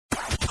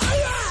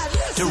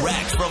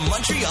Direct from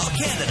Montreal,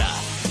 Canada,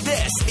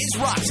 this is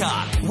Rock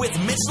Talk with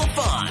Mitch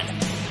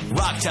LaFon.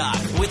 Rock Talk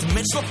with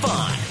Mitch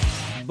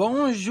LaFon.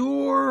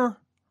 Bonjour,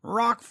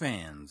 rock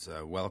fans.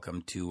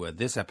 Welcome to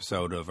this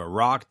episode of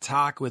Rock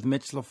Talk with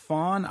Mitch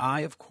LaFon. I,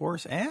 of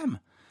course, am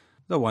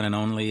the one and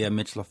only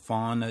Mitch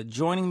LaFon.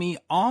 Joining me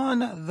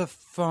on the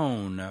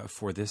phone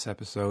for this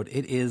episode,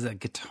 it is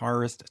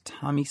guitarist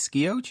Tommy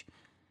Skeoch.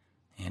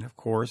 And, of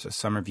course,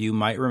 some of you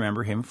might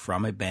remember him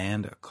from a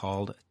band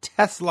called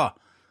Tesla.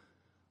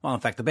 Well, in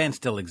fact, the band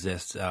still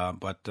exists,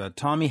 but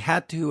Tommy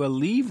had to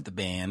leave the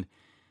band.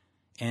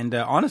 And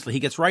honestly, he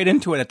gets right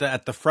into it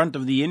at the front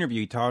of the interview.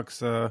 He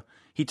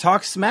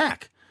talks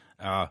smack,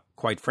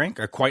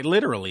 quite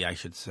literally, I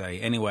should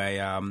say. Anyway,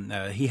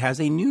 he has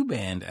a new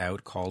band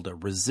out called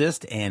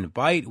Resist and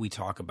Bite. We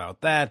talk about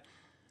that.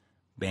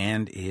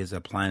 Band is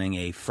planning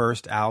a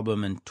first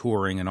album and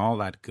touring and all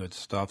that good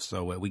stuff.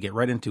 So we get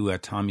right into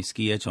Tommy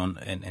Skeoch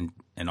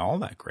and all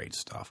that great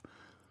stuff.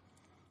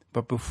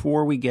 But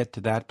before we get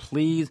to that,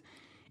 please,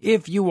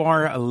 if you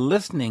are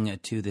listening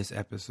to this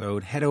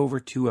episode, head over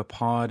to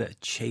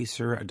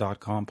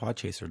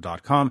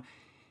podchaser.com,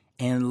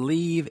 and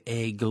leave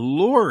a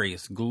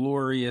glorious,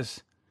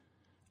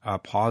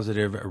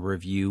 positive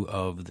review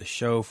of the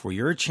show for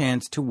your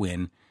chance to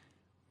win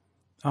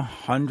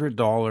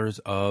 $100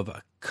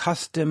 of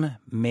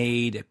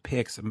custom-made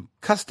picks,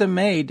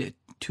 custom-made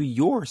to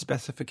your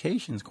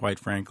specifications, quite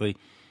frankly.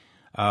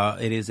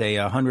 It is a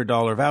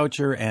 $100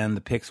 voucher, and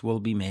the picks will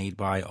be made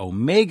by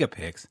Omega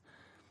Picks,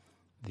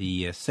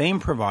 the same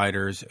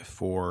providers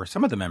for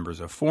some of the members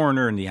of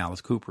Foreigner and the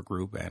Alice Cooper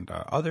Group and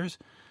others.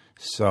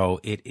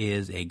 So it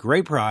is a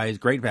great prize,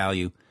 great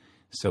value.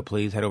 So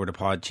please head over to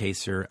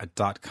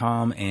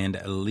podchaser.com and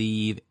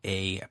leave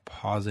a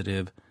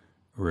positive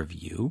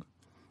review.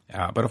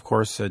 But of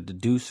course,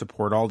 do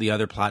support all the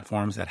other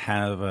platforms that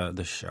have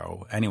the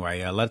show.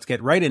 Anyway, let's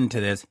get right into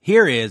this.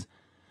 Here is,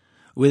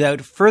 without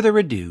further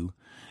ado,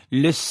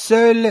 le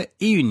seul et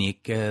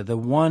unique, the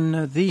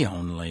one, the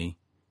only,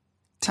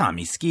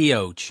 Tommy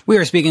Skeoch. We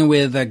are speaking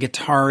with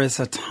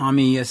guitarist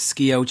Tommy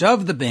Skeoch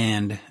of the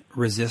band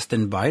Resist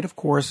and Bite. Of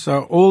course,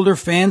 older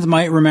fans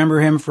might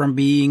remember him from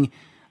being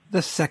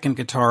the second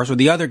guitarist or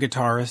the other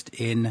guitarist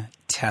in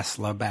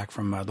Tesla back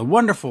from the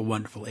wonderful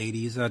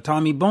 80s.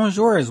 Tommy,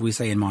 bonjour, as we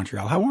say in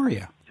Montreal. How are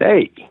you?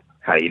 Hey,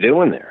 how you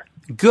doing there?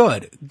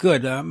 Good.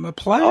 A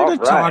pleasure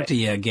to talk to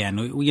you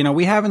again.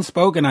 We haven't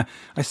spoken. I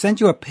sent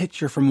you a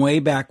picture from way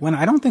back when.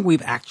 I don't think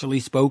we've actually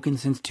spoken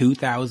since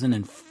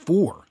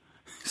 2004.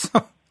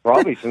 So,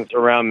 probably since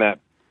around that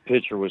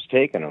picture was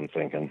taken, I'm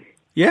thinking.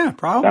 Yeah,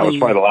 probably. That was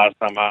probably the last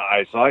time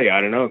I saw you.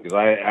 I don't know, because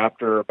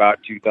after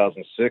about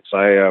 2006,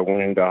 I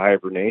went into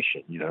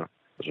hibernation, I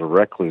was a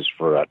recluse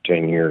for about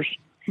 10 years.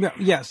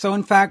 Yeah. So,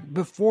 in fact,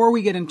 before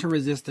we get into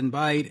Resist and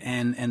Bite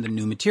and the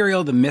new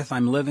material, The Myth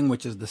I'm Living,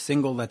 which is the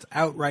single that's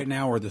out right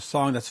now, or the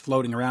song that's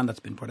floating around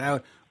that's been put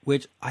out,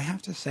 which I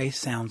have to say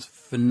sounds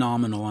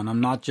phenomenal. And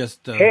I'm not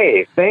just...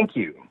 hey, thank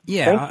you.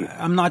 Yeah, thank you.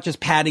 I'm not just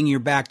patting your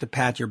back to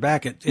pat your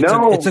back.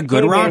 It's a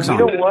good rock song.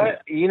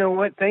 You know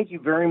what? Thank you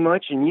very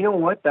much. And you know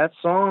what? That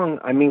song,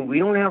 I mean, we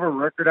don't have a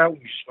record out.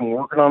 We've just been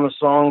working on the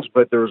songs,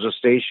 but there was a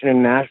station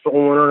in Nashville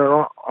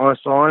wanted us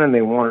on, and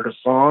they wanted a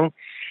song.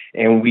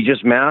 And we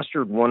just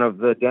mastered one of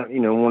the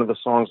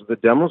songs of the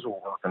demos we're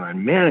working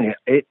on. Man,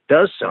 it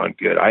does sound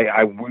good.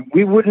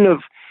 We wouldn't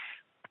have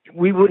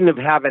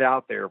it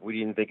out there if we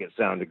didn't think it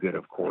sounded good,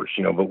 of course,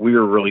 but we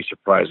were really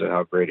surprised at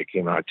how great it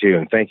came out too.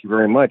 And thank you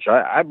very much.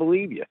 I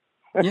believe you.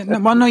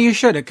 No, you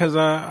should, because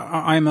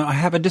I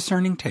have a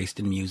discerning taste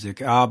in music.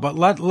 But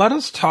let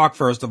us talk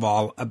first of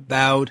all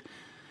about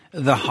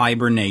the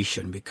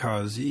hibernation,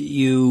 because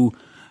you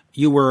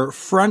were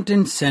front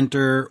and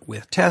center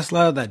with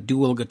Tesla, that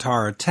dual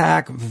guitar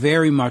attack,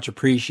 very much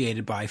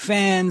appreciated by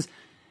fans.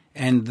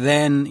 And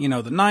then, the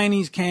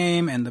 90s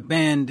came and the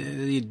band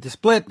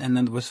split, and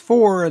then there was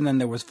 4, and then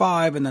there was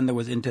 5, and then there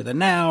was Into the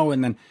Now,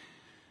 and then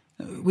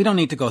we don't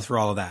need to go through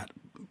all of that.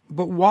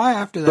 But why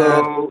after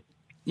that?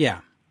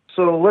 Yeah.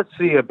 So let's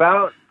see,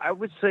 I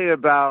would say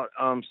about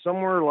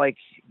somewhere like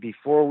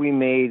before we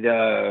made,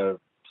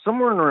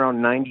 somewhere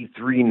around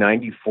 93,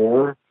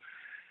 94,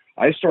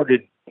 I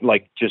started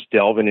like just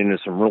delving into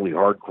some really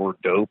hardcore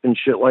dope and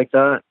shit like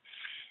that.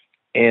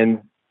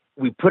 And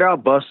we put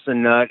out Bust a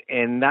Nut,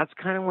 and that's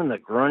kind of when the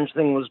grunge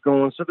thing was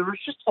going. So there was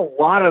just a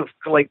lot of,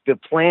 like, the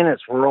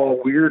planets were all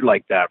weird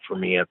like that for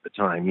me at the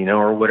time,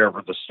 or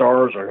whatever, the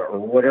stars or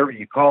whatever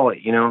you call it,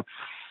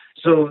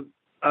 So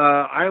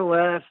I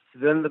left,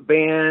 then the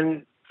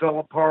band fell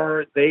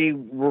apart. They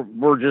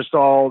were just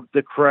all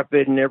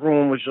decrepit, and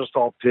everyone was just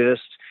all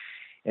pissed.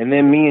 And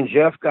then me and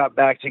Jeff got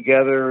back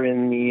together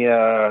in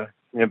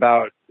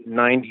about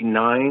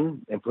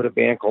 99 and put a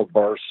band called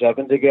Bar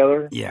 7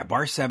 together. Yeah,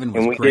 Bar 7 was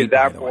great. And we great, did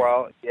that for a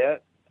while. Yeah.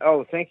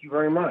 Oh, thank you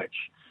very much.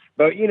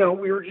 But,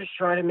 we were just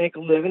trying to make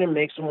a living and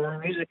make some more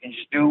music and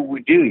just do what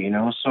we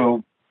do,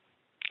 So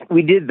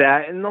we did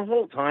that. And the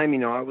whole time,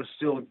 I was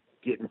still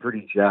getting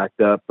pretty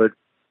jacked up, but,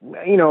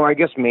 I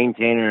guess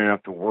maintaining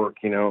enough to work,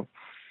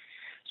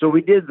 So we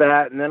did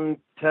that, and then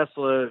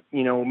Tesla,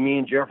 me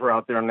and Jeff were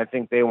out there, and I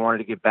think they wanted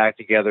to get back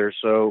together.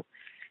 So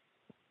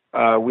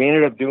we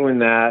ended up doing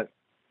that,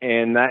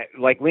 and that,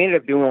 we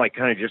ended up doing,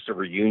 kind of just a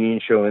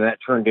reunion show, and that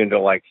turned into,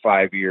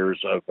 5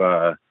 years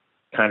of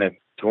kind of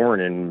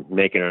touring and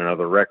making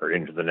another record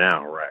into the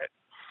now, right?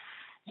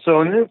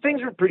 So, and then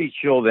things were pretty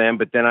chill then,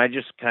 but then I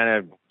just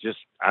I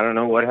don't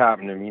know what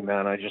happened to me,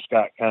 man. I just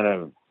got kind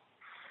of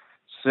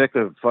sick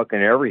of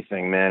fucking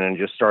everything, man, and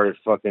just started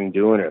fucking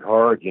doing it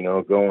hard,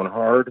 going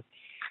hard.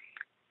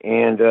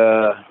 And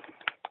that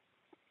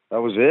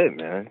was it,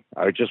 man.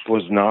 I just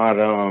was not,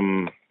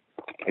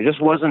 I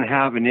just wasn't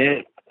having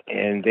it,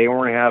 and they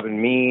weren't having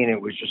me, and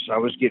it was just, I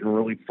was getting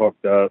really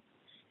fucked up.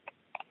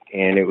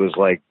 And it was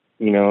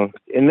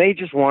and they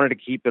just wanted to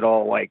keep it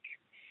all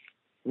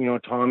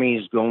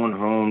Tommy's going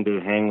home to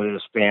hang with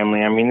his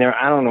family. I mean,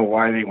 I don't know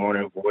why they want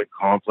to avoid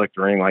conflict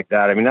or anything like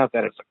that. I mean, not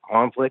that it's a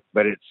conflict,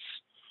 but it's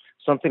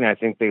something I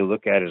think they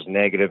look at as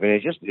negative, and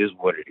it just is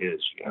what it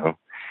is,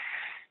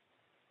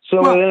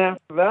 So then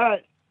after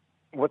that,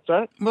 what's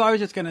that? Well, I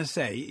was just going to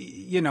say,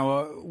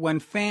 when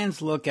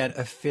fans look at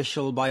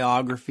official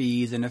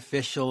biographies and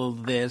official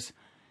this,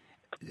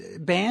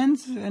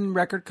 bands and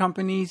record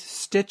companies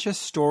stitch a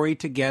story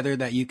together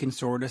that you can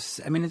sort of,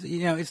 I mean,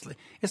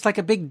 it's like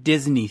a big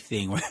Disney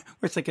thing where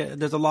it's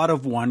there's a lot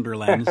of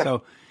Wonderland.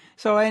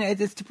 So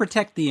it's to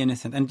protect the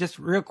innocent. And just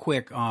real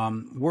quick,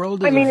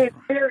 World is... I mean,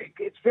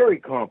 it's very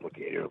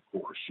complicated, of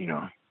course,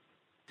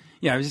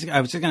 Yeah, I was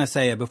just going to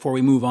say it before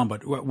we move on,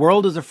 but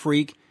World is a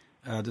Freak.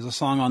 There's a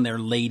song on there,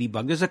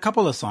 Ladybug. There's a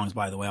couple of songs,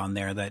 by the way, on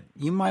there that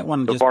you might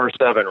want to The Bar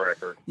 7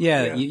 record.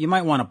 Yeah. You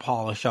might want to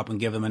polish up and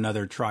give them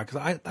another try,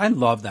 because I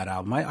love that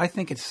album. I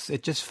think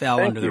it just fell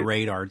under the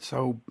radar.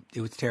 So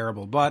it was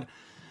terrible. But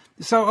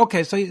so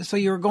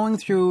you were going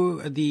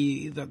through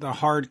the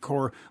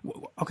hardcore.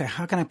 Okay,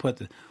 how can I put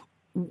this?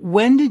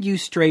 When did you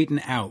straighten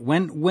out?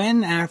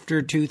 When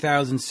after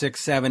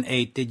 2006, 7,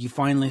 8 did you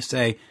finally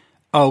say,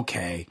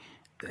 okay,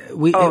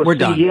 we're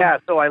done? Yeah,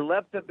 so I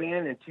left the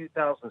band in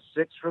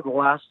 2006 for the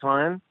last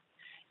time,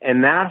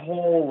 and that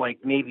whole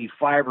maybe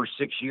 5 or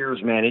 6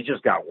 years, man, it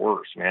just got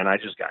worse, man. I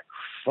just got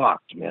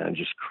fucked, man,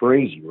 just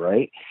crazy,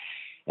 right?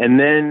 And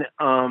then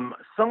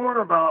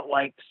somewhere about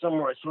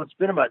so it's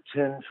been about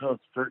 10 to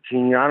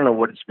 13 years, I don't know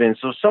what it's been.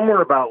 So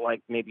somewhere about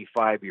maybe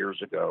 5 years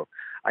ago,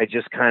 I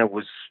just kind of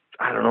was,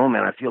 I don't know,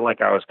 man, I feel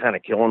like I was kind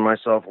of killing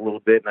myself a little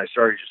bit, and I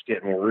started just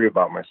getting worried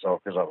about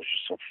myself because I was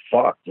just so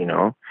fucked,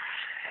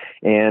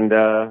 And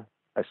I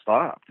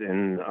stopped.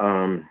 And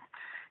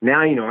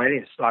now, I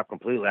didn't stop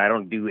completely. I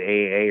don't do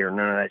AA or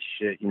none of that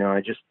shit.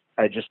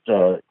 I just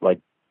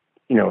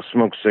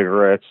smoke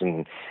cigarettes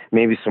and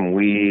maybe some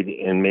weed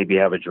and maybe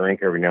have a drink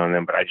every now and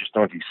then, but I just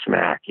don't do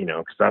smack,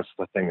 because that's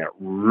the thing that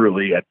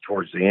really,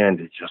 towards the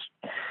end,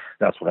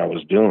 that's what I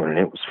was doing, and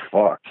it was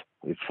fucked.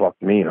 It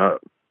fucked me up.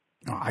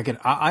 Oh,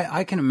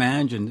 I can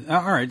imagine.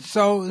 All right,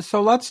 so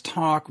let's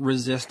talk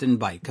Resist and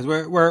Bite, because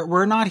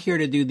we're not here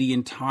to do the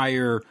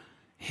entire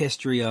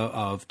history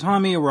of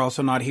Tommy. We're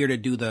also not here to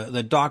do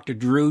the Dr.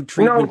 Drew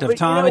treatment of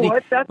Tommy. You know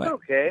what? That's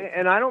okay,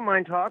 and I don't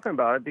mind talking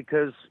about it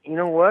because you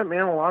know what,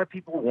 man. A lot of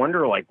people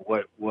wonder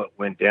what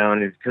went down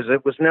because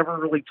it was never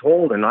really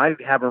told, and I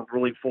haven't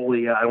really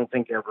fully, I don't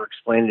think, ever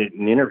explained it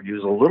in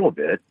interviews a little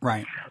bit.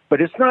 Right. But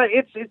it's not.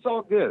 It's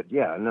all good.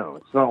 Yeah. No,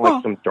 it's not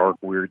like some dark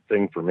weird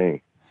thing for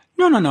me.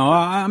 No.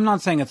 I'm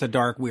not saying it's a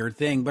dark weird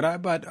thing,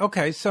 but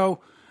okay. So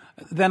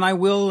then I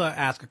will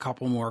ask a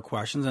couple more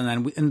questions,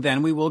 and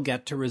then we will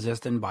get to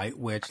Resist and Bite,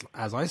 which,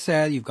 as I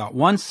said, you've got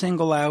one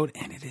single out,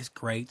 and it is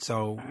great.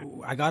 So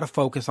I got to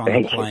focus on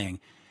the playing.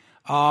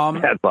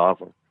 That's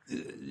awesome.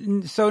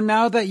 So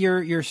now that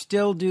you're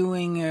still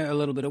doing a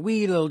little bit of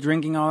weed, a little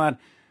drinking, all that,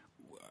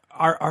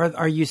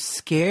 are you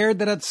scared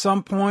that at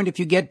some point, if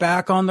you get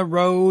back on the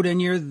road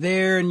and you're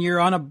there and you're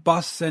on a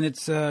bus and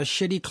it's a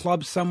shitty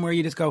club somewhere,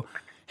 you just go,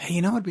 hey,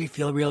 it'd be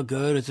feel real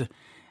good.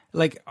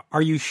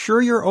 Are you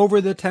sure you're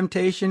over the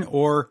temptation,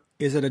 or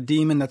is it a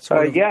demon that's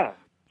sort of... Yeah,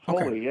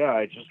 totally, okay. Yeah.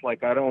 I just,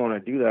 I don't want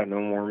to do that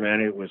no more, man.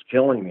 It was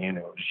killing me, and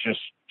it was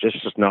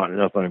just not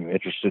enough I'm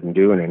interested in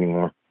doing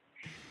anymore.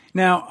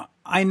 Now,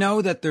 I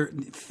know that the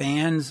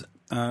fans,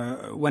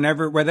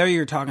 whether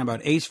you're talking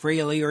about Ace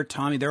Frehley or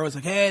Tommy, they're always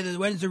like, hey,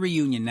 when's the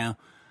reunion now?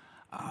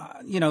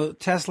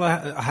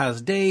 Tesla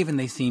has Dave, and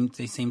they seem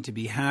to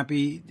be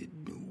happy.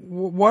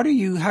 How do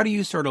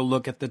you sort of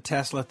look at the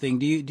Tesla thing?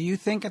 Do you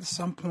think at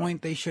some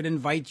point they should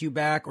invite you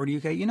back, or do you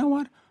go, you know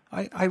what?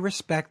 I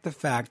respect the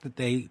fact that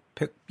they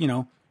put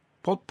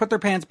their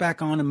pants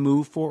back on and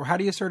move forward. How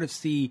do you sort of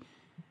see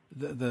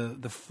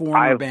the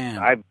former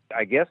band?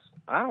 I guess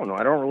I don't know.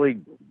 I don't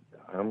really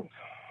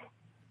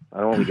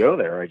go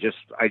there. I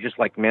just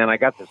like, man, I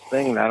got this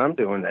thing that I'm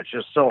doing that's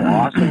just so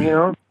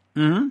awesome,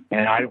 Mm-hmm.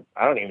 And I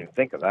don't even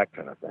think of that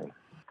kind of thing.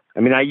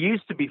 I mean, I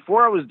used to,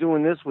 before I was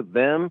doing this with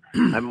them,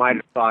 I might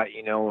have thought,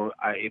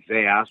 if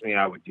they asked me,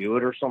 I would do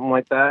it or something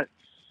like that.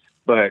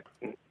 But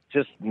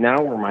just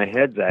now where my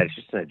head's at, it's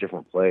just in a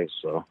different place.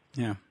 So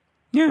yeah,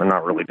 I'm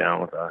not really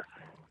down with that.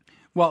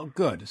 Well,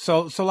 good.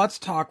 So let's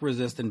talk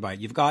Resist and Bite.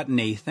 You've got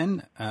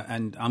Nathan,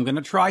 and I'm going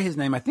to try his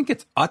name. I think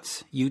it's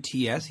Utz,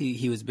 U-T-S.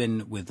 He was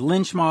been with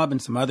Lynch Mob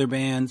and some other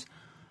bands.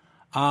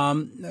 Yeah,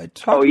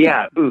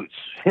 Oots.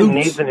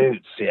 Nathan Oots,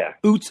 yeah.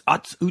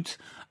 Oots.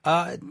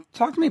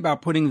 Talk to me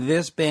about putting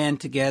this band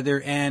together,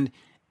 and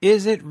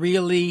is it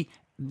really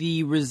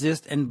the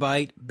Resist and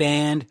Bite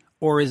band,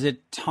 or is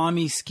it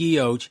Tommy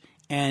Skioch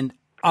and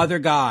other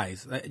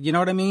guys? You know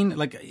what I mean?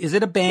 Like, is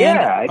it a band?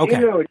 Yeah, I do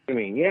know what you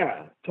mean.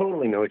 Yeah,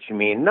 totally know what you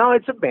mean. No,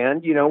 it's a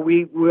band. You know,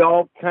 we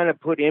all kind of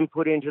put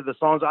input into the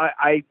songs.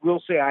 I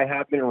will say I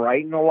have been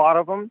writing a lot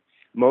of them.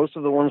 Most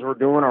of the ones we're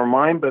doing are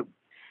mine, but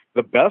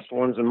the best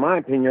ones, in my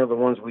opinion, are the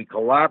ones we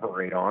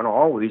collaborate on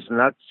always, and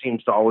that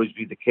seems to always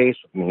be the case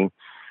with me.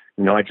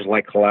 You know, I just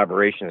like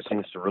collaboration. It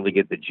seems to really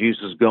get the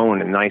juices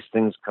going and nice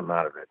things come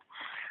out of it.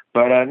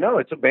 But no,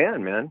 it's a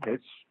band, man.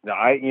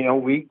 I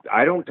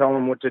don't tell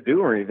them what to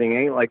do or anything.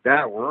 It ain't like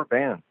that. We're a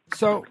band.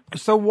 So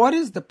what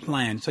is the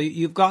plan? So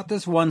you've got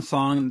this one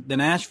song. The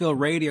Nashville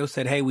radio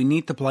said, "Hey, we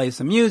need to play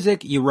some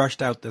music." You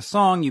rushed out the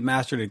song. You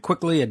mastered it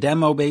quickly, a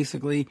demo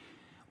basically.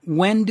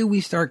 When do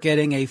we start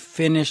getting a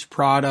finished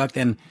product,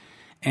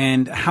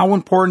 and how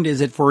important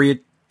is it for you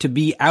to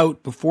be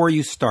out before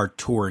you start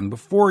touring,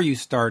 before you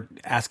start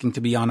asking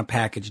to be on a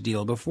package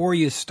deal, before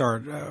you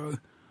start?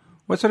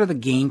 What's sort of the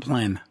game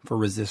plan for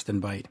Resist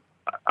and Bite?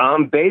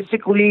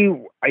 Basically,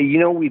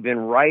 we've been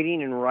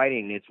writing and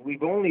writing.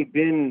 We've only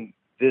been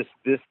the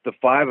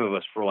five of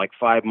us for like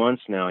 5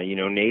 months now. You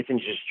know, Nathan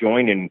just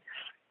joined, and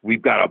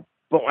we've got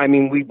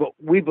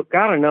we've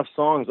got enough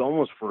songs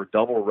almost for a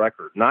double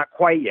record. Not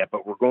quite yet,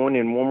 but we're going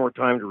in one more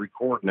time to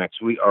record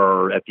next week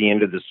or at the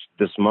end of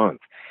this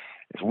month.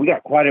 So we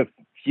got quite a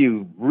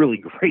few really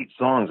great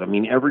songs. I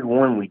mean, every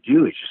one we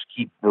do is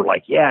just we're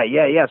like, yeah.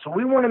 So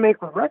we want to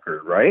make a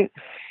record, right?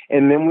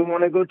 And then we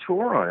want to go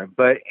tour on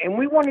it. And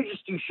we want to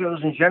just do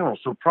shows in general.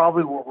 So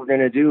probably what we're going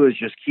to do is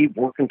just keep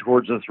working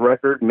towards this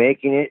record,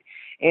 making it,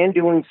 and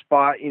doing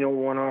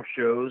one-off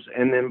shows.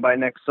 And then by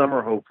next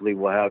summer, hopefully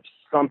we'll have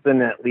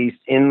something at least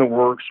in the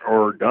works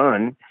or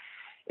done,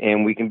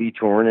 and we can be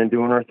touring and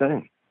doing our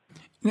thing.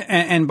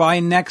 And by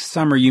next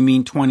summer, you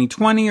mean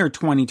 2020 or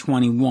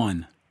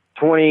 2021?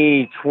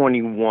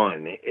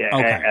 2021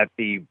 okay.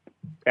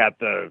 At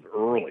the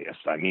earliest.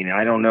 I mean,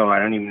 I don't know. I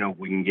don't even know if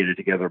we can get it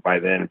together by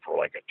then for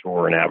like a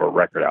tour and have a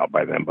record out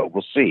by then, but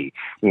we'll see.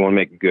 We want to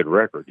make a good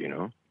record, you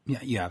know? Yeah,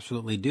 you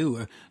absolutely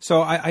do.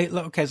 So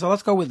so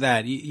let's go with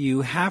that.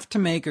 You have to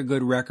make a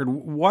good record.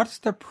 What's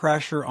the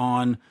pressure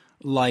on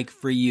like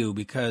for you?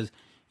 Because,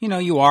 you know,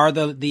 you are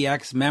the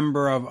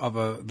ex-member of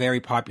a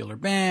very popular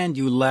band.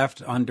 You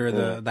left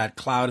under that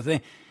cloud of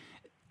thing.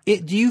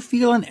 Do you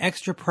feel an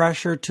extra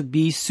pressure to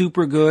be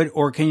super good,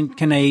 or can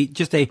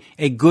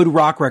a good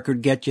rock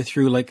record get you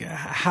through? Like,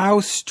 how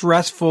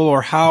stressful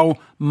or how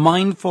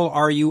mindful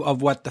are you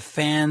of what the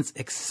fans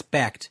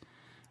expect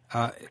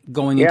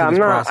going into this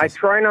process? I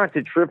try not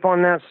to trip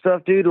on that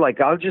stuff, dude. Like,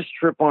 I'll just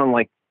trip on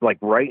like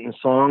writing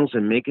songs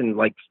and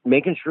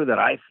making sure that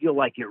I feel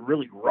like it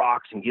really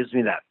rocks and gives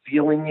me that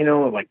feeling, you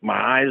know, like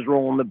my eyes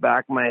roll in the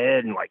back of my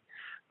head and like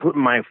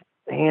putting my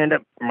hand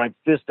up, my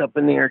fist up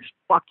in the air, just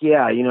fuck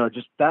yeah, you know,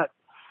 just that.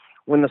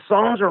 When the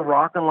songs are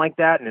rocking like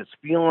that and it's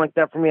feeling like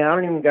that for me, I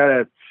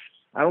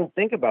don't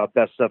think about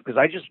that stuff because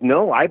I just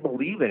know I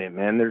believe in it,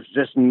 man. There's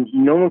just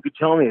no one could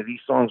tell me that these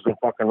songs don't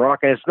fucking rock.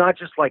 And it's not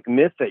just like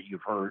Myth that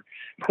you've heard,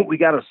 but we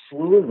got a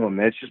slew of them.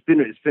 It's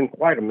been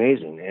quite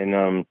amazing,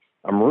 and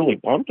I'm really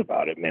pumped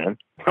about it, man.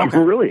 I'm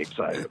really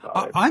excited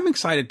about it. I'm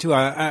excited too.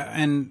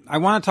 And I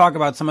want to talk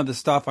about some of the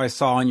stuff I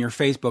saw on your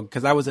Facebook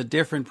because that was a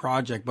different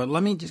project. But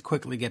let me just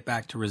quickly get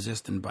back to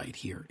Resist and Bite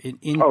here.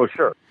 Oh,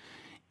 sure.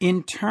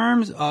 In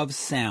terms of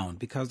sound,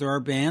 because there are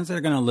bands that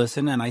are going to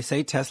listen, and I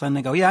say Tesla, and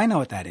they go, "Yeah, I know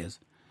what that is,"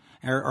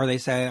 or they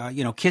say,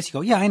 Kiss, you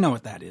go, "Yeah, I know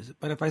what that is."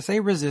 But if I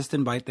say Resist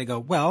and Bite, they go,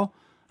 "Well,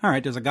 all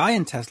right, there's a guy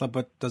in Tesla,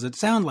 but does it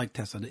sound like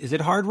Tesla? Is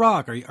it hard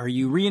rock? Are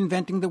you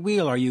reinventing the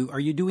wheel? Are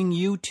you doing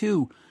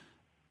U2?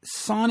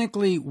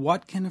 Sonically,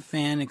 what can a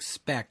fan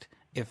expect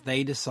if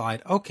they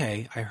decide,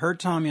 okay, I heard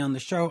Tommy on the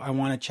show, I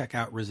want to check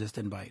out Resist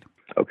and Bite?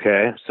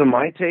 Okay, so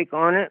my take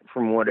on it,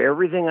 from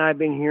everything I've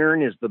been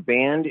hearing, is the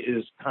band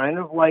is kind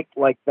of like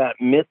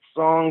that Myth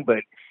song,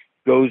 but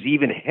goes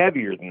even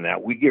heavier than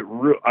that. We get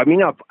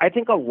I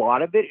think a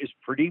lot of it is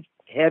pretty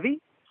heavy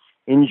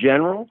in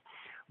general,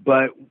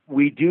 but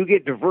we do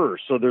get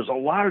diverse. So there's a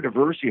lot of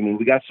diversity. I mean,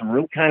 we got some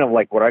real kind of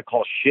like what I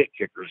call shit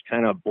kickers,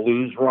 kind of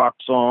blues rock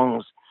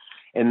songs.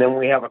 And then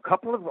we have a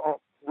couple of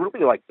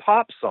really like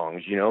pop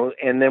songs, you know,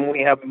 and then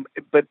we have,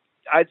 but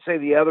I'd say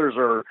the others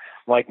are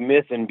like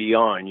Myth and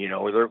beyond, you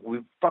know, we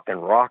fucking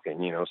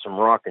rocking, you know, some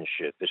rocking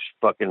shit, this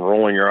fucking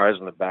rolling your eyes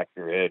in the back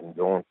of your head and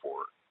going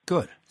for it.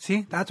 Good.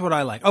 See, that's what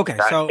I like. Okay,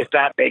 so if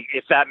that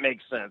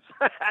makes sense,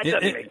 that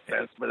doesn't make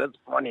sense, but it's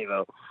funny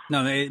though.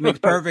 No, it makes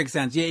perfect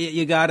sense.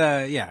 You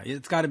gotta,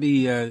 it's got to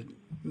be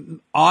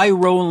eye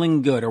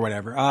rolling good or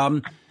whatever.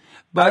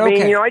 But I mean,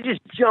 okay. you know, I just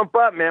jump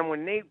up, man,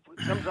 when Nate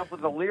comes up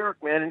with a lyric,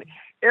 man, and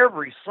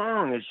every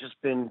song has just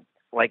been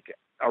like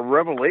a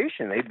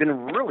revelation. They've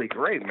been really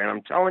great, man.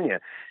 I'm telling you.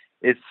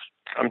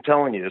 I'm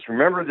telling you this.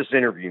 Remember this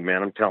interview,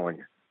 man. I'm telling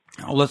you.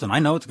 Oh, listen, I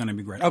know it's going to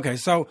be great. Okay,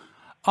 so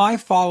I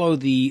follow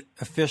the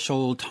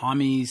official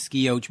Tommy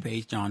Skeoch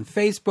page on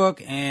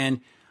Facebook,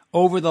 and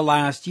over the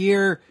last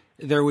year,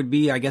 there would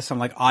be, I guess, some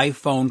like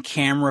iPhone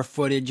camera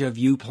footage of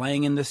you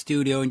playing in the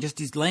studio and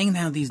just laying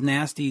down these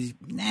nasty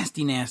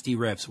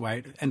riffs,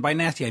 right? And by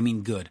nasty, I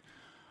mean good.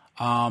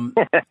 And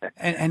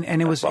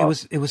it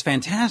was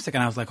fantastic.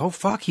 And I was like, oh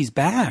fuck, he's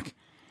back.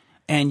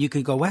 And you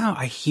could go, wow,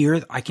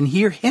 I can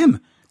hear him.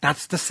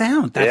 That's the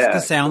sound. That's the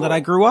sound that I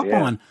grew up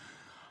on.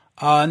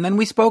 And then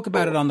we spoke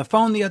about it on the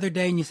phone the other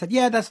day, and you said,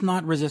 yeah, that's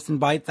not Resist and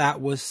Bite. That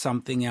was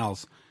something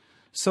else.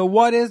 So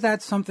what is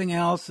that something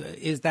else?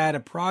 Is that a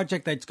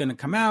project that's going to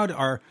come out?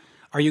 Or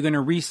are you going to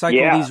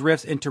recycle these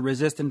riffs into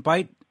Resist and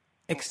Bite?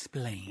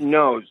 Explain.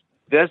 No,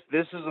 this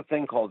is a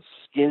thing called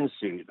Skin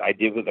Suit I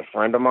did with a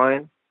friend of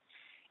mine.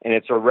 And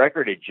it's a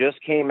record. It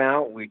just came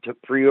out. We took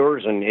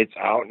pre-orders, and it's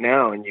out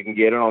now. And you can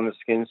get it on the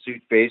Skin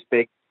Suit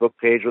Facebook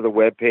page or the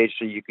web page.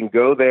 So you can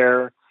go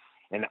there.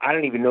 And I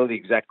don't even know the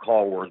exact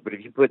call words, but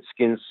if you put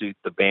Skin Suit,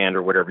 the band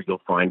or whatever,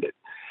 you'll find it.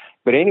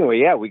 But anyway,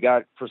 yeah, we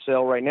got for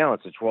sale right now.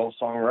 It's a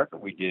 12-song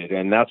record we did,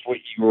 and that's what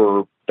you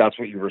were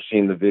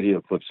seeing the video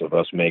clips of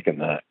us making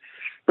that.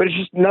 But it's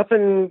just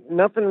nothing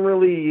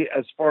really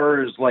as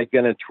far as like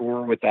going to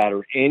tour with that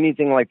or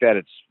anything like that.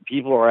 It's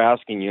people are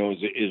asking,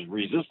 is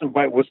Resist and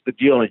Bite, what's the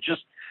deal? And it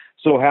just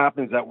so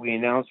happens that we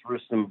announced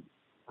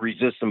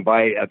Resist and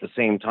Bite at the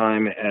same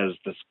time as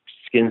the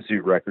Skin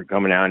Suit record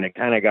coming out, and it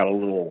kind of got a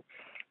little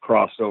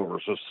crossed over.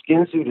 So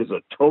Skin Suit is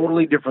a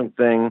totally different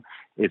thing.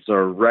 It's a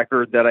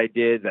record that I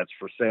did that's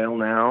for sale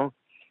now,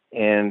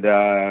 and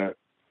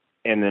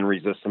then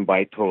Resist and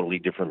Bite, totally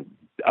different,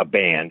 a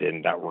band,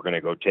 and that we're going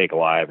to go take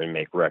live and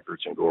make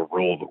records and go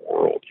rule the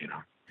world,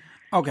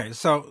 Okay,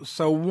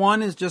 so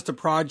one is just a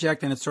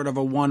project and it's sort of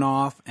a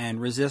one-off,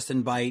 and Resist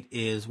and Bite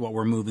is what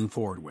we're moving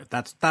forward with.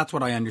 That's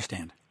what I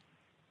understand.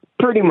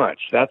 Pretty much,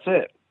 that's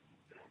it.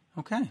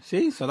 Okay,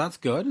 see, so that's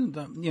good.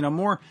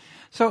 More.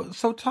 So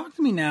talk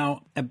to me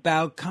now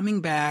about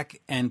coming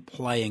back and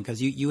playing, because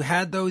you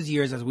had those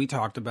years, as we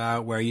talked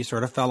about, where you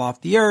sort of fell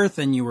off the earth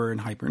and you were in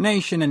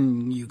Hibernation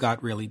and you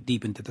got really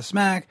deep into the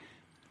smack.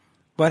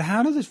 But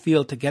how does it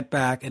feel to get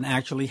back and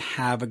actually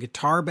have a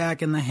guitar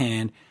back in the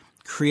hand,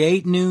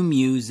 create new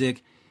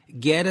music,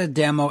 get a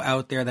demo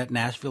out there that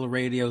Nashville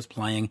radio's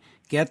playing,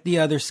 get the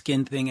other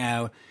Skin thing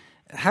out?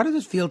 How does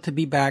it feel to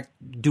be back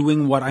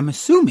doing what I'm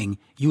assuming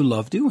you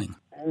love doing?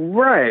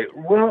 Right.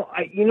 Well,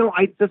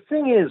 the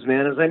thing is,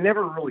 man, is I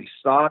never really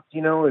stopped.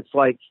 It's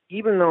like,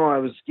 even though I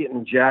was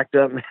getting jacked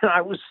up, man,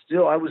 I was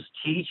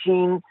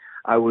teaching,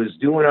 I was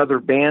doing other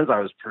bands, I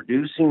was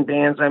producing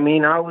bands. I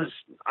mean, I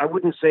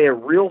wouldn't say a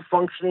real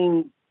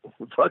functioning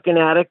fucking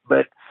addict,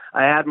 but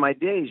I had my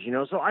days,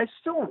 so I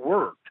still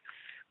worked.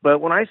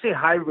 But when I say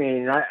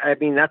hibernating, I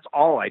mean, that's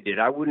all I did.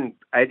 I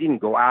didn't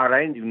go out.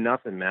 I didn't do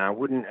nothing, man.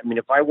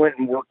 If I went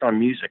and worked on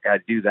music,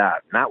 I'd do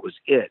that. And that was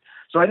it.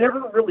 So I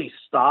never really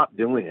stopped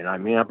doing it. I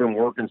mean, I've been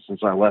working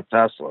since I left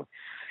Tesla.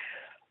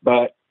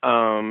 But,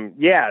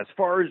 as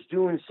far as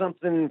doing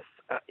something,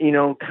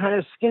 kind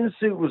of Skin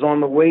Suit was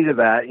on the way to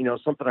that,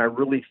 something I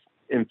really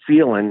am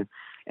feeling.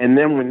 And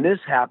then when this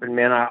happened,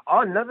 man,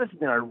 another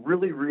thing I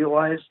really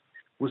realized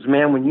was,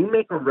 man, when you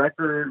make a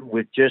record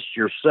with just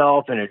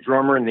yourself and a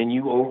drummer, and then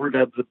you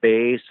overdub the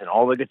bass and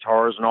all the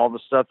guitars and all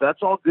the stuff,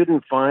 that's all good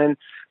and fine,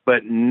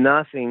 but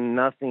nothing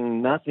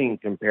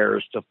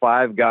compares to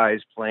five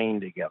guys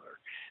playing together.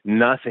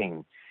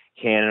 Nothing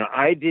can. And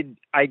I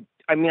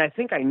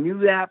think I knew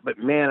that, but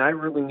man, I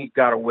really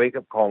got a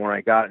wake-up call when I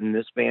got in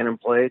this band and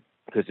played,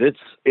 because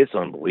it's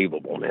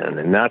unbelievable, man.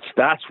 And that's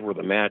where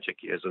the magic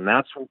is, and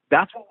that's what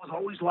was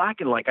always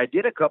lacking. Like, I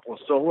did a couple of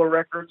solo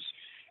records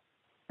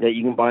that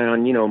you can buy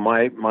on,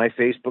 my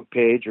Facebook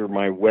page or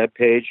my web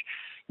page.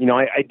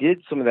 I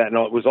did some of that, and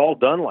it was all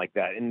done like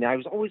that. And I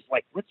was always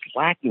like, what's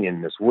lacking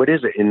in this? What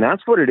is it? And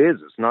that's what it is.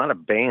 It's not a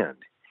band.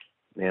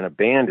 Man, a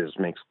band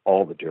makes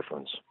all the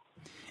difference.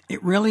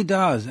 It really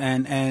does.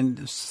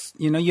 And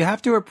you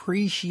have to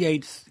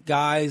appreciate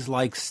guys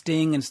like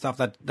Sting and stuff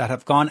that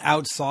have gone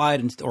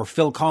outside, or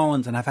Phil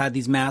Collins, and have had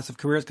these massive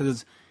careers,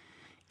 because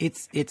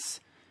it's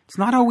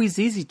not always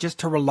easy just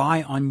to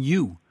rely on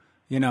you.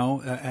 People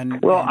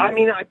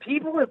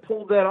have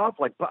pulled that off.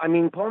 Like, Paul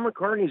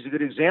McCartney's a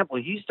good example.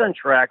 He's done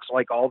tracks,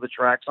 like all the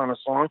tracks on a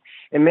song,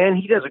 and man,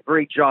 he does a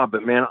great job.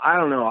 But man, I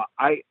don't know.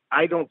 I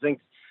don't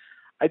think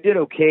I did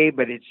okay,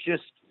 but it's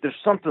just, there's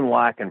something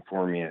lacking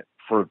for me.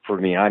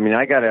 I mean,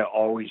 I got to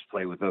always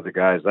play with other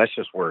guys. That's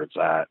just where it's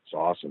at. It's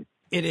awesome.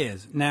 It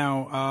is.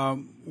 Now,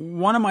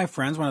 one of my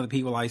friends, one of the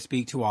people I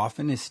speak to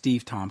often, is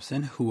Steve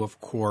Thompson, who, of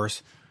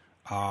course,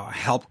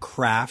 helped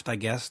craft, I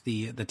guess,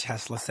 the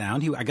Tesla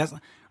sound.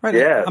 Right?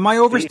 Yeah. Am I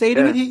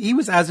overstating it? He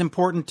was as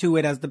important to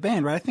it as the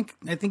band, right?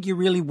 I think you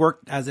really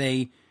worked as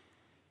a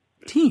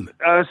team.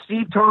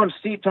 Steve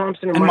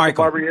Thompson, and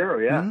Michael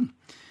Barbiero, yeah. Mm-hmm.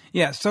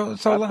 Yeah. So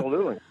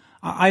absolutely.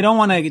 I don't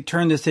want to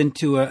turn this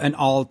into an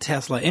all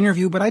Tesla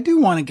interview, but I do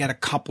want to get a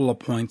couple of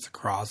points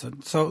across.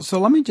 So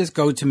let me just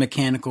go to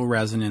Mechanical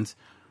Resonance,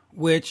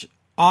 which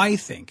I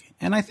think,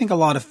 and I think a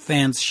lot of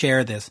fans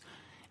share this,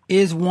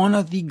 is one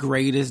of the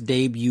greatest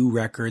debut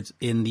records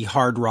in the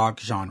hard rock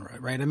genre,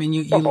 right? I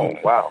mean, oh,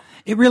 wow.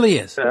 It really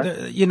is.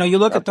 Yeah. You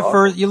look at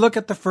That's you look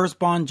at the first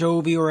Bon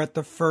Jovi or at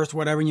the first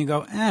whatever, and you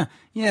go,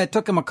 yeah, it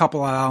took him a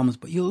couple of albums,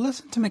 but you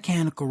listen to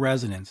Mechanical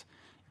Resonance,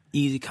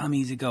 Easy Come,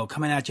 Easy Go,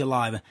 Coming at You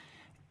Live,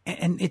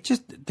 and it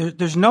just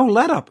there's no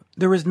let up.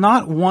 There is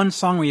not one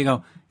song where you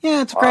go,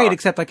 yeah, it's great,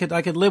 except I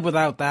could live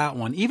without that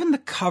one. Even the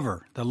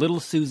cover, the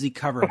Little Susie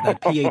cover of that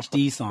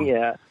PhD song.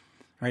 Yeah.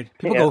 Right?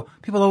 People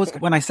always,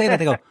 when I say that,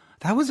 they go,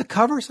 that was a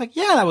cover? It's like,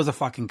 yeah, that was a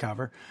fucking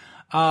cover.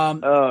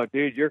 Oh,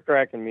 dude, you're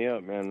cracking me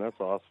up, man. That's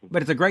awesome.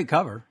 But it's a great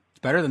cover. It's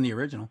better than the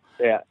original.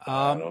 Yeah,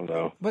 I don't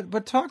know.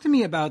 But talk to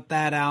me about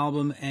that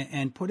album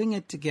and putting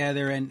it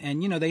together. And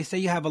they say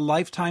you have a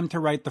lifetime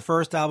to write the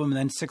first album and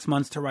then 6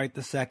 months to write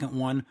the second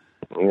one.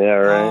 Yeah,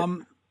 right.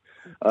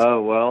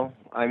 Well,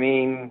 I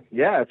mean,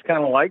 yeah, it's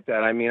kind of like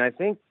that. I mean, I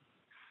think,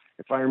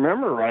 if I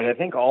remember right, I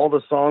think all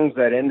the songs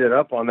that ended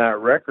up on that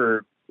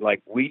record,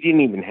 like, we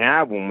didn't even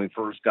have when we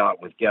first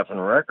got with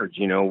Geffen Records.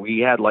 We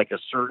had like a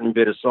certain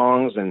bit of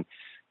songs, and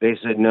they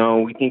said, no,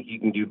 we think you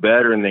can do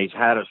better. And they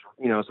had us,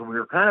 so we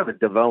were kind of a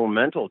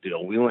developmental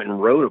deal. We went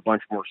and wrote a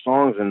bunch more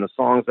songs, and the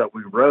songs that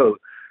we wrote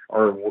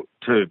are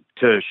to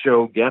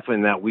show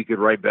Geffen that we could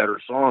write better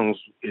songs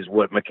is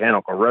what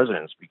Mechanical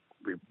Resonance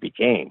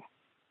became.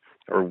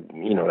 Or,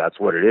 that's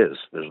what it is.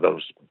 There's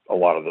a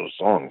lot of those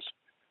songs.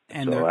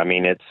 And so, I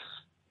mean,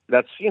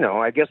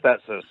 I guess that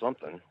says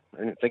something. I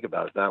didn't think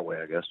about it that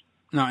way, I guess.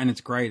 No, and it's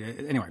great.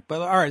 Anyway,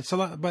 but all right.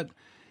 So, but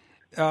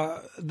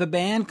the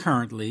band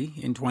currently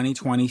in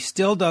 2020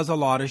 still does a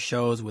lot of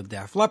shows with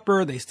Def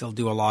Leppard. They still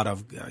do a lot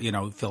of,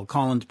 Phil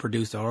Collins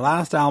produced their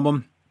last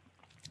album.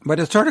 But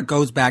it sort of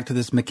goes back to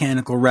this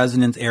Mechanical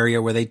Resonance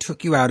area where they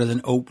took you out as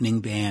an opening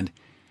band.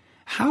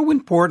 How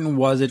important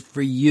was it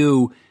for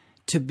you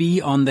to be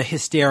on the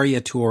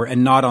Hysteria tour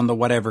and not on the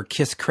whatever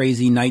Kiss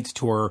Crazy Nights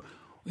tour?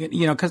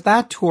 Because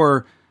that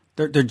tour,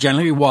 there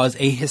generally was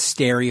a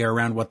hysteria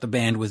around what the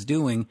band was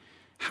doing.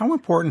 How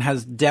important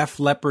has Def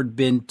Leppard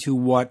been to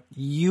what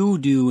you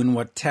do and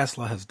what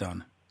Tesla has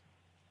done?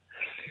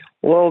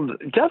 Well,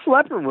 Def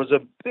Leppard was a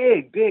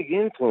big, big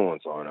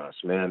influence on us,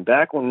 man.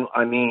 Back when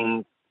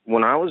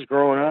I was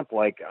growing up,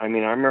 I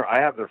remember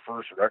I have their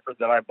first record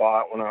that I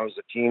bought when I was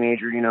a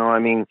teenager,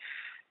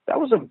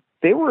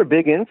 they were a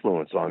big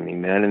influence on me,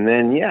 man. And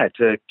then,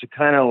 to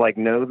kind of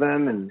know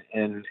them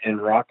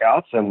and rock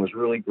out to them was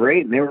really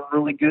great. And they were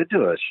really good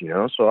to us,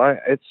 so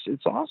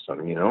it's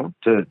awesome,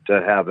 to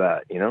have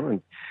that,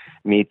 and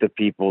meet the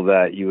people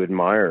that you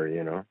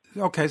admire,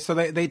 Okay. So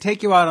they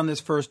take you out on this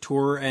first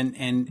tour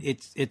and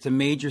it's a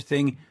major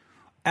thing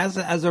as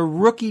a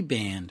rookie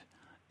band.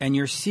 And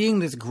you're seeing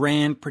this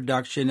grand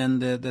production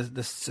and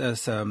the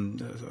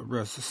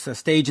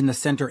stage in the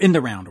center, in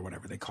the round or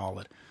whatever they call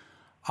it.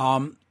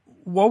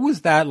 What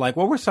was that like?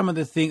 What were some of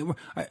the things?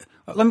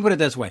 Let me put it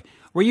this way.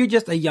 Were you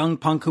just a young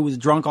punk who was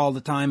drunk all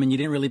the time and you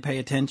didn't really pay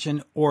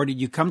attention? Or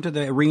did you come to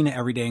the arena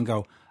every day and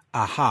go,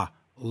 aha,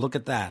 look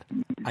at that.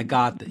 I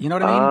got that. You know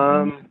what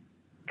I mean?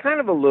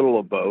 Kind of a little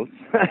of both,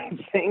 I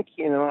think.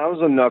 I was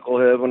a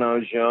knucklehead when I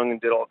was young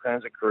and did all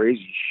kinds of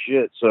crazy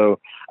shit. So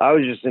I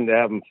was just into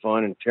having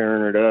fun and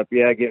tearing it up.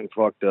 Yeah, getting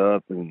fucked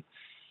up and,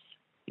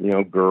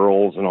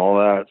 girls and all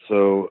that.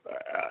 So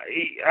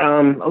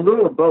a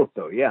little of both,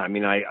 though. Yeah,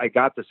 I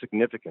got the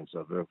significance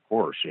of it, of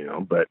course,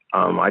 but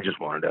I just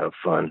wanted to have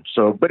fun.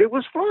 So, but it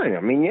was fun.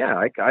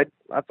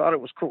 I thought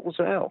it was cool as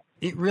hell.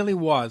 It really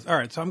was. All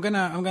right, so I'm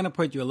gonna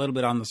put you a little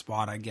bit on the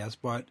spot, I guess.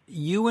 But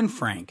you and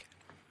Frank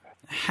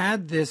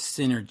had this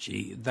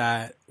synergy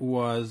that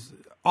was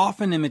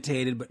often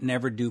imitated but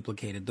never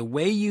duplicated. The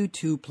way you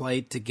two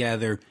played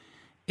together,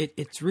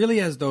 it's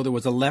really as though there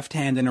was a left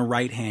hand and a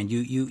right hand.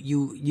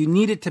 You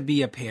needed to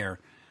be a pair.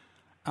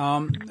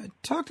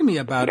 Talk to me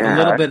about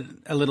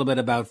a little bit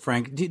about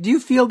Frank. Do you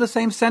feel the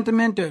same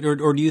sentiment,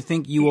 or do you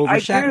think you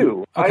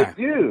overshadowed? I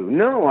do.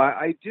 No,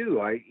 I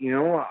do.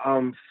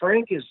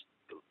 Frank is.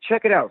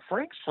 Check it out.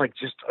 Frank's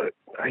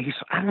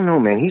I don't know,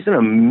 man. He's an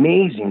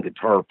amazing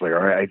guitar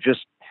player.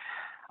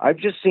 I've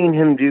just seen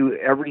him do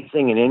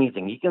everything and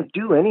anything. He can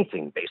do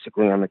anything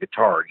basically on the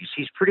guitar.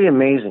 He's pretty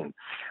amazing.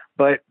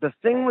 But the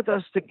thing with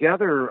us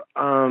together,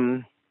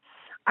 I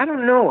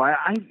don't know.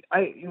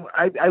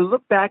 I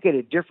look back at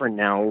it different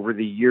now over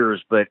the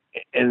years,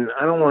 and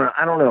I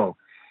don't know.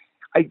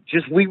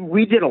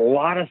 We did a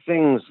lot of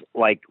things.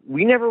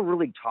 We never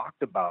really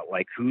talked about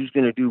who's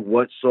going to do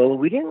what solo.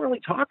 We didn't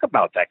really talk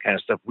about that kind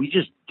of stuff. We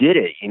just did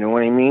it. You know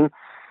what I mean?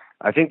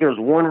 I think there was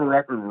one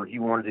record where he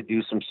wanted to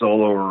do some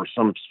solo or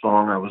some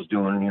song I was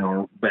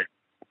doing, but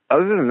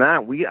other than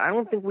that, I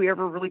don't think we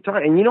ever really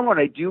talked. And you know what?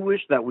 I do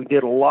wish that we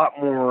did a lot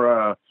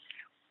more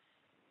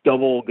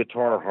double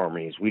guitar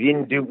harmonies. We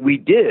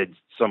did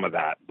some of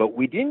that, but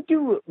we didn't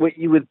do what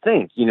you would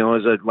think,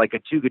 as a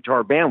two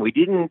guitar band. We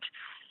didn't,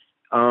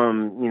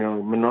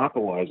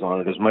 monopolize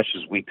on it as much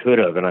as we could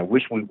have. And I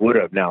wish we would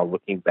have now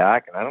looking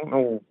back. And I don't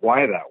know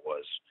why that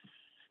was,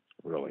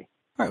 really.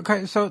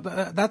 Okay, so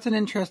that's an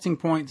interesting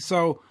point.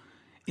 So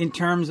in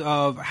terms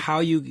of how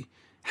you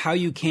how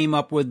you came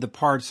up with the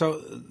parts.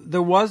 So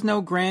there was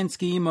no grand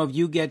scheme of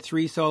you get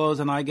 3 solos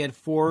and I get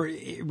 4.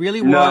 It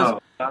really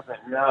was.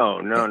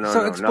 No.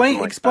 So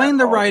explain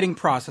the writing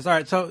process. All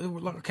right. So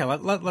okay,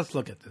 let's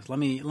look at this. Let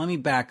me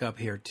back up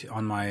here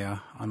on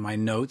my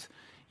notes.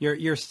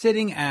 You're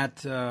sitting at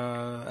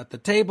the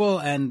table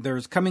and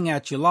there's Coming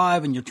at You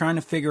Live and you're trying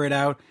to figure it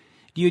out.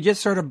 Do you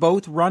just sort of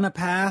both run a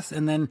pass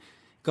and then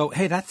go,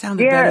 hey, that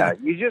sounded better? Yeah,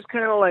 you just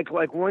kind of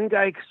like one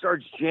guy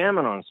starts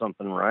jamming on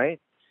something, right?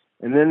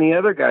 And then the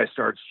other guy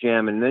starts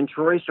jamming. And then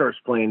Troy starts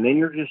playing. Then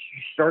you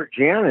start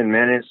jamming,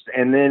 man.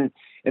 And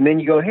then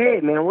you go, hey,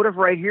 man, what if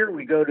right here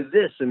we go to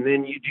this? And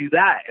then you do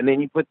that. And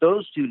then you put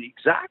those two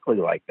exactly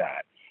like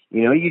that.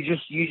 You know, you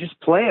just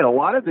play it. A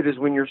lot of it is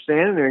when you're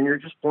standing there and you're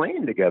just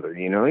playing together.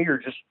 You know,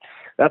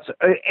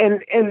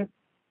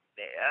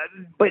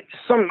 but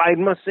I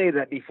must say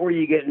that before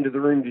you get into the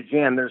room to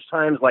jam, there's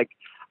times like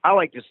I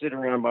like to sit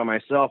around by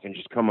myself and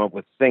just come up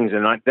with things,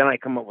 and then I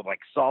come up with like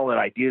solid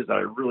ideas that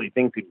I really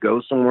think could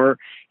go somewhere,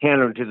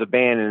 hand them to the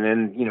band, and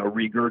then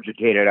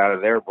regurgitate it out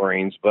of their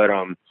brains. But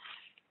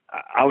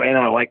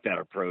I like that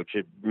approach.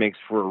 It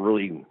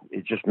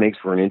just makes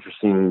for an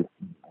interesting,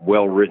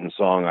 well-written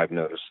song. I've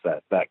noticed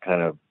that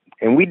kind of,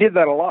 and we did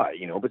that a lot,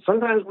 But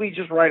sometimes we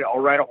just I'll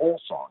write a whole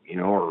song,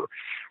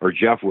 or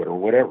Jeff would, or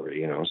whatever,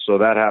 So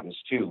that happens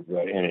too.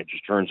 And it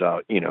just turns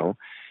out,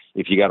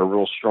 if you got a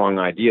real strong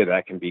idea,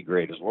 that can be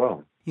great as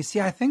well. You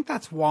see, I think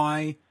that's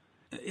why,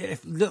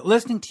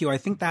 listening to you, I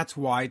think that's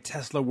why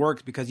Tesla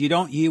works, because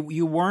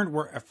you weren't,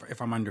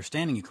 if I'm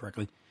understanding you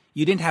correctly,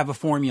 you didn't have a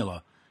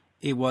formula.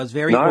 It was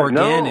very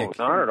organic.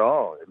 No, not at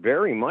all.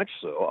 Very much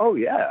so. Oh,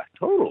 yeah,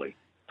 totally.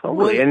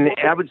 And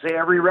I would say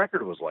every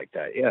record was like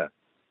that, yeah.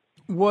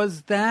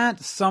 Was that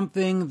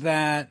something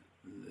that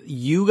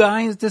you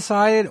guys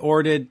decided,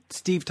 or did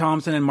Steve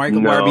Thompson and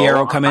Michael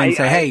Barbiero come in and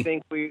say, hey?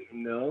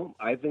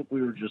 I think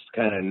we were just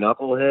kind of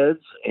knuckleheads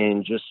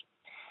and just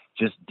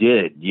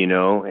did,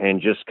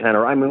 and just kind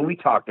of, we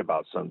talked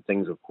about some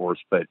things, of course,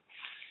 but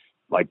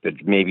like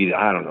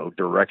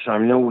direction. I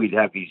know we'd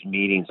have these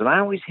meetings, and I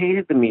always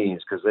hated the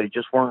meetings because they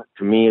just weren't,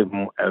 to me,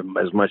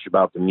 as much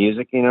about the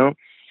music,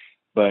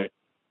 but,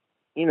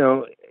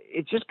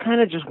 it just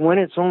kind of just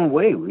went its own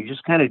way. We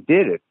just kind of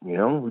did it, we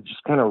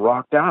just kind of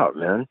rocked out,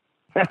 man.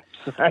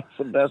 That's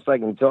the best I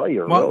can tell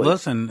you. Well, really.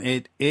 Listen,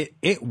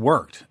 it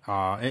worked.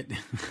 How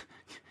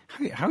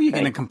are you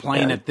going to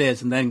complain at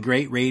this and then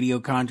great radio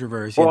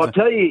controversy? Well, I'll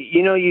tell you,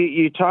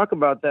 you talk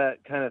about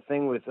that kind of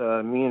thing with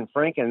me and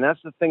Frank, and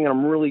that's the thing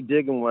I'm really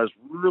digging. Was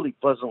really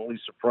pleasantly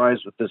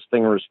surprised with this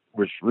thing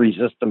with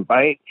Resistant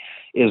Bite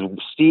is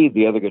Steve,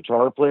 the other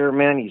guitar player.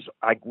 Man,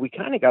 we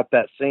kind of got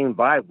that same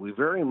vibe. We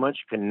very much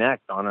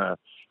connect on a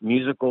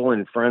musical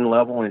and friend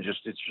level, and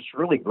it's just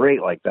really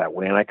great like that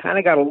way. And I kind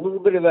of got a little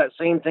bit of that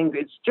same thing.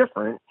 It's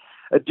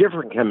a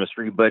different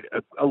chemistry, but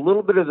a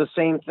little bit of the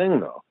same thing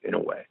though, in a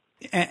way.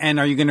 And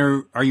are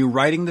you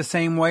writing the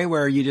same way,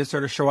 where you just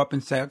sort of show up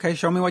and say, okay,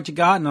 show me what you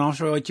got, and I'll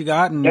show you what you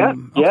got? And yeah.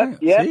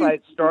 I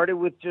started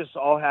with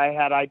I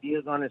had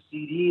ideas on a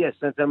CD. I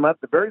sent them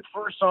up. The very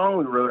first song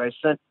we wrote,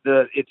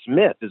 It's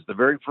Myth is the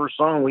very first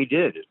song we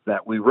did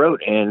that we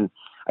wrote. And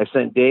I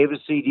sent Dave a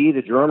CD,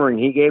 the drummer, and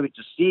he gave it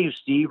to Steve.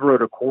 Steve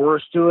wrote a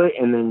chorus to it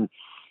and then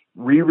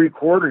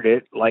re-recorded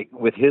it like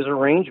with his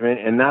arrangement.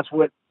 And that's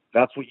what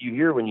you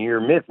hear when you hear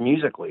Myth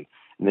musically.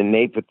 And then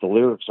Nate put the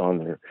lyrics on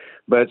there.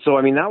 But so,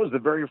 that was the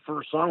very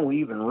first song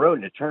we even wrote,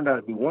 and it turned out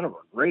to be one of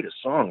our greatest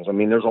songs.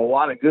 There's a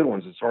lot of good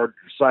ones. It's hard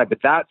to decide. But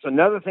that's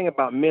another thing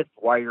about Myth,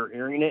 why you're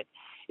hearing it.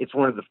 It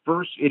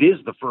is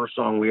the first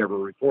song we ever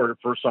recorded,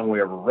 first song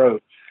we ever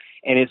wrote.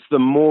 And it's the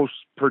most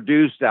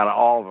produced out of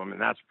all of them. And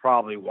that's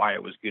probably why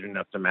it was good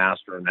enough to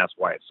master. And that's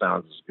why it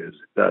sounds as good as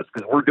it does.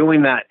 Because we're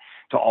doing that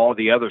to all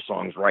the other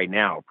songs right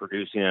now,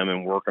 producing them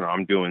and working on them.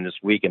 I'm doing this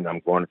week, and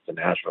I'm going to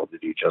Nashville to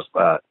do just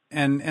that.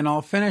 And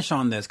I'll finish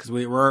on this because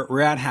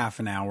we're at half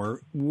an hour.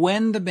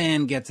 When the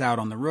band gets out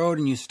on the road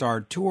and you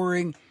start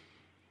touring,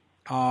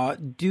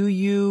 do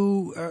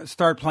you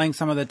start playing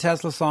some of the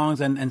Tesla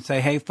songs and say,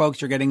 hey, folks,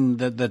 you're getting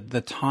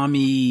the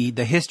Tommy,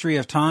 the history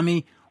of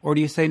Tommy? Or do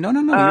you say, no,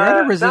 you're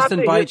at a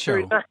Resistant Bite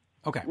show?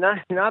 Okay.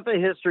 Not the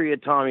history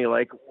of Tommy.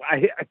 Like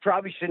I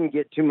probably shouldn't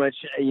get too much,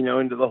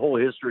 into the whole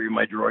history of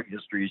my drug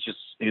history. It's just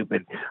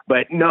stupid.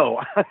 But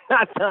no,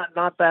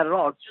 not that at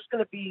all. It's just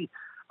going to be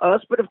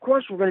us. But of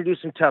course, we're going to do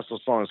some Tesla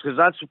songs because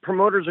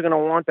promoters are going to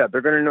want that.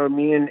 They're going to know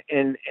me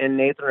and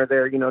Nathan are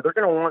there. They're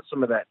going to want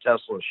some of that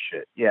Tesla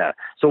shit. Yeah.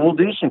 So we'll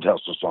do some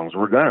Tesla songs.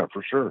 We're going to,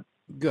 for sure.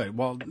 Good.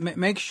 Well,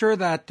 make sure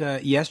that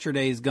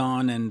Yesterday's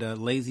Gone and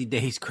Lazy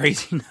Days,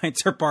 Crazy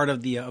Nights are part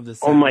of the set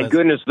Oh my list.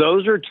 Goodness,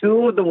 those are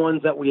two of the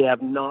ones that we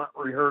have not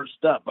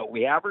rehearsed up, but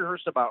we have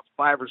rehearsed about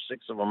 5 or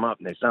 6 of them up,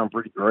 and they sound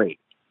pretty great.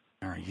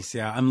 All right. You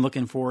see, I'm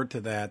looking forward to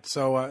that.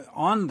 So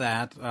on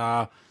that,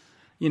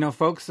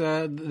 folks,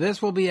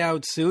 this will be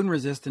out soon.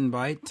 Resistant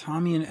Bite,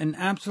 Tommy, an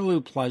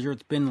absolute pleasure.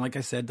 It's been, like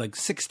I said, like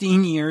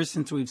 16 years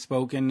since we've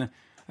spoken.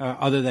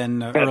 Other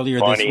than earlier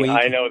funny. This week.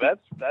 I know,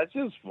 that's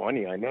just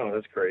funny. I know,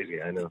 that's crazy.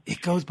 I know.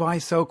 It goes by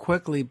so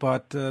quickly,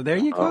 but there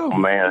you go. Oh,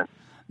 man.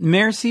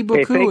 Merci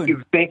beaucoup.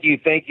 Hey,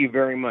 thank you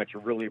very much. I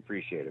really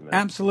appreciate it, man.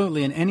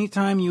 Absolutely. And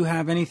anytime you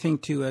have anything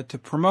to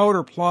promote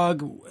or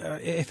plug,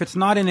 if it's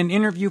not in an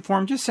interview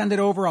form, just send it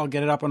over. I'll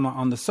get it up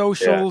on the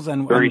socials.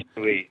 Yeah, very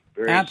sweet.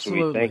 Very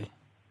absolutely.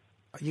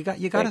 Sweet.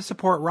 You got to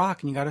support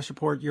rock, and you got to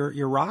support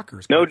your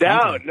rockers. No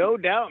doubt,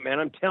 man.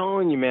 I'm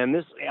telling you, man.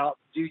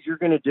 Dude, you're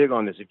gonna dig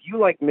on this. If you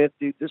like Myth,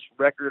 dude, this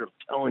record, I'm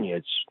telling you,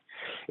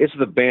 it's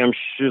the bam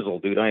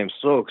shizzle, dude. I am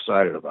so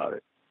excited about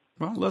it.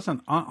 Well,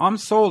 listen, I'm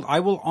sold. I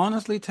will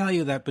honestly tell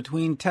you that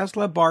between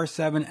Tesla Bar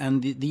 7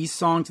 and these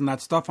songs and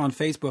that stuff on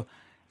Facebook,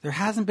 there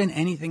hasn't been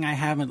anything I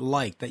haven't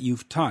liked that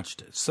you've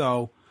touched.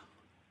 So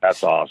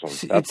that's awesome.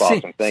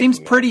 Awesome. Seems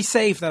pretty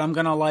safe that I'm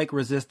going to like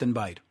Resist and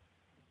Bite.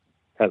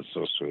 That's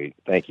so sweet.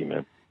 Thank you,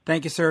 man.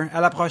 Thank you, sir.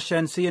 À la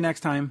prochaine. See you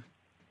next time.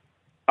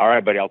 All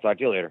right, buddy. I'll talk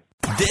to you later.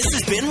 This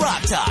has been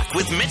Rock Talk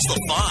with Mitch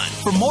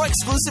LaFon. For more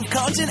exclusive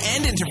content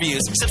and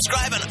interviews,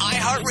 subscribe on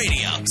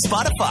iHeartRadio,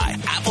 Spotify,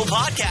 Apple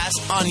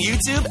Podcasts, on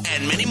YouTube,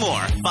 and many more.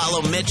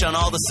 Follow Mitch on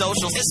all the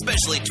socials,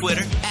 especially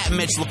Twitter,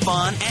 @Mitch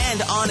LaFon,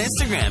 and on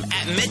Instagram,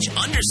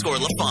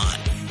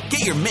 @Mitch_LaFon.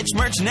 Get your Mitch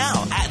merch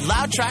now at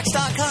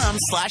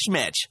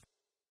loudtracks.com/Mitch.